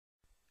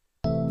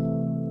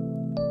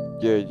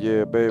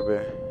Yeah,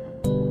 baby.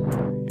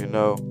 You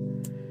know,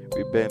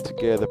 we've been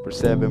together for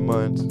 7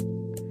 months,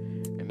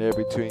 and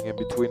everything in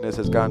between us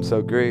has gone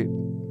so great.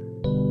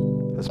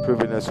 Has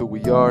proven us who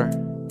we are,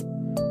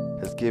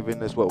 has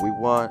given us what we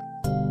want,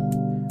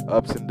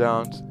 ups and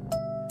downs.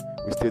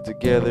 We still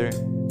together,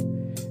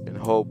 and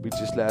hope we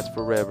just last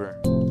forever.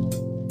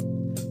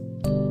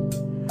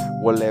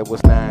 Well, it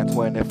was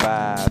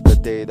 9/25, the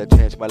day that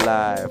changed my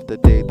life, the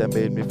day that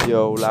made me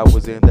feel I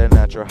was in the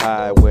natural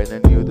high, when I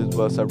knew this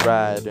was a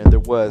ride and there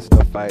was no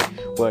fight,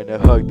 when I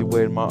hugged you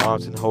in my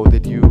arms and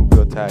holded you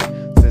real tight.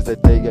 Since the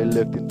day I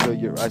looked into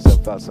your eyes, I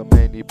felt so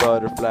many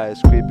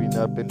butterflies creeping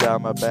up and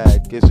down my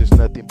back. It's just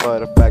nothing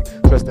but a fact.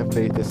 Trust and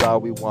faith is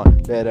all we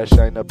want. Let us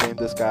shine up in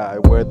the sky,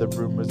 where the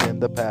rumors in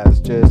the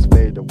past just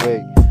fade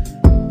away.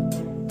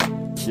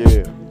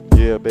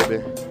 Yeah,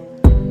 baby.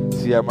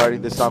 See, I'm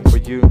writing this song for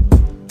you.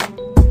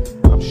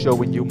 I'm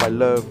showing you my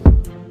love.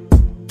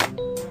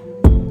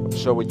 I'm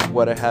showing you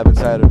what I have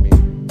inside of me.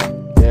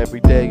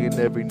 Every day and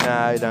every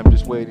night, I'm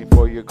just waiting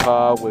for your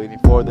call, waiting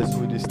for the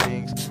sweetest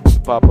things to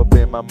pop up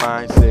in my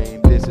mind,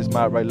 saying this is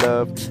my right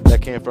love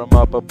that came from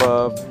up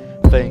above.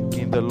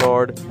 Thanking the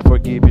Lord for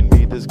giving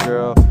me this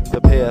girl.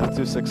 The path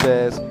to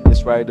success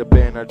is right up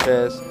in our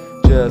chest.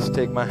 Just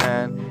take my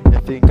hand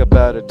and think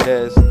about a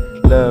test.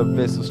 Love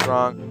is so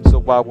strong,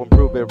 so I won't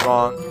prove it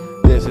wrong.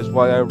 This is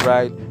why I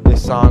write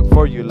this song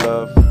for you,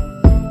 love.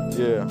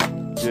 Yeah.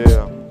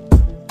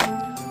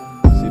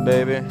 See,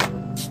 baby,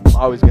 I'm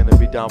always gonna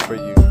be down for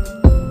you.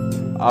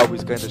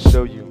 Always gonna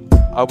show you.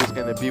 Always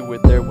gonna be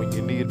with there when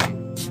you need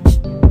me.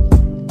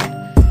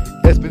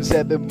 It's been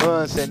 7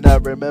 months and I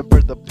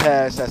remember the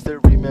past. I still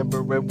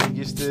remember when we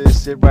used to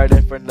sit right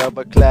in front of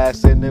a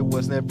class, and it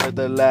was never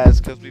the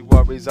last, cause we were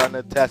always on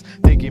a task,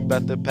 thinking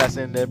about the past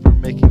and never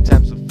making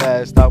time so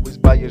fast. Always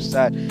by your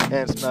side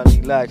and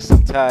smelling like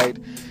some Tide,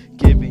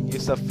 giving you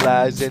some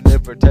flies and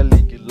never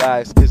telling you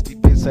lies, cause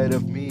deep inside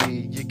of me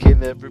you can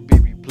never be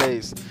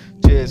replaced.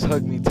 Just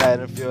hug me tight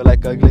and feel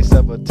like a glaze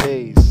of a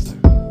taste.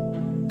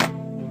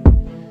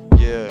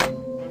 Yeah.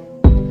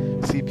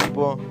 See,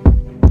 people,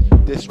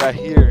 this right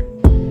here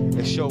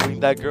is showing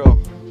that girl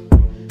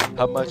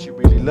how much you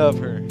really love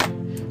her,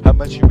 how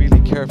much you really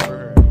care for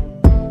her,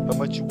 how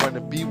much you want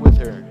to be with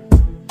her.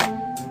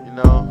 You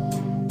know,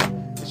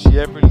 if she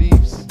ever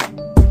leaves,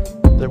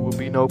 there will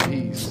be no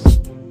peace.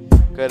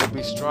 Gotta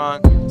be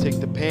strong, take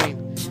the pain,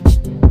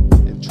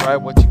 and try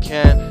what you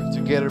can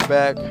to get her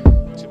back,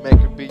 to make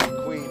her be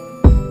your queen,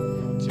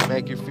 to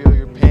make her feel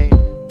your pain,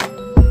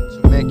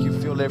 to make you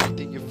feel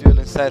everything you feel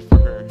inside for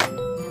her.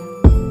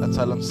 That's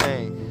all I'm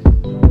saying.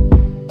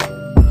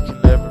 You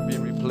can never be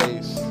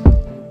replaced.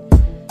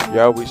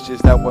 You're always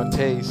just that one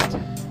taste,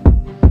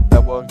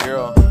 that one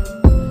girl.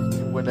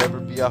 You will never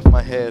be off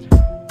my head,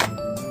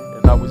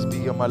 and always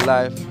be in my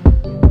life.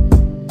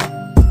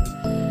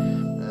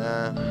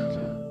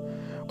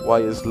 Why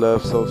is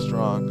love so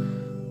strong?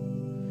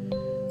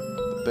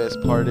 The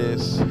best part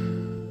is when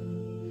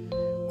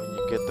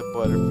you get the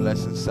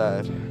butterflies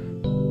inside.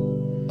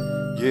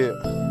 Yeah.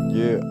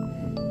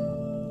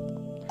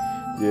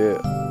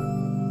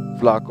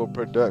 FLAKO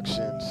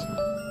Productions.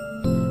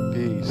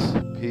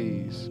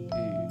 Peace.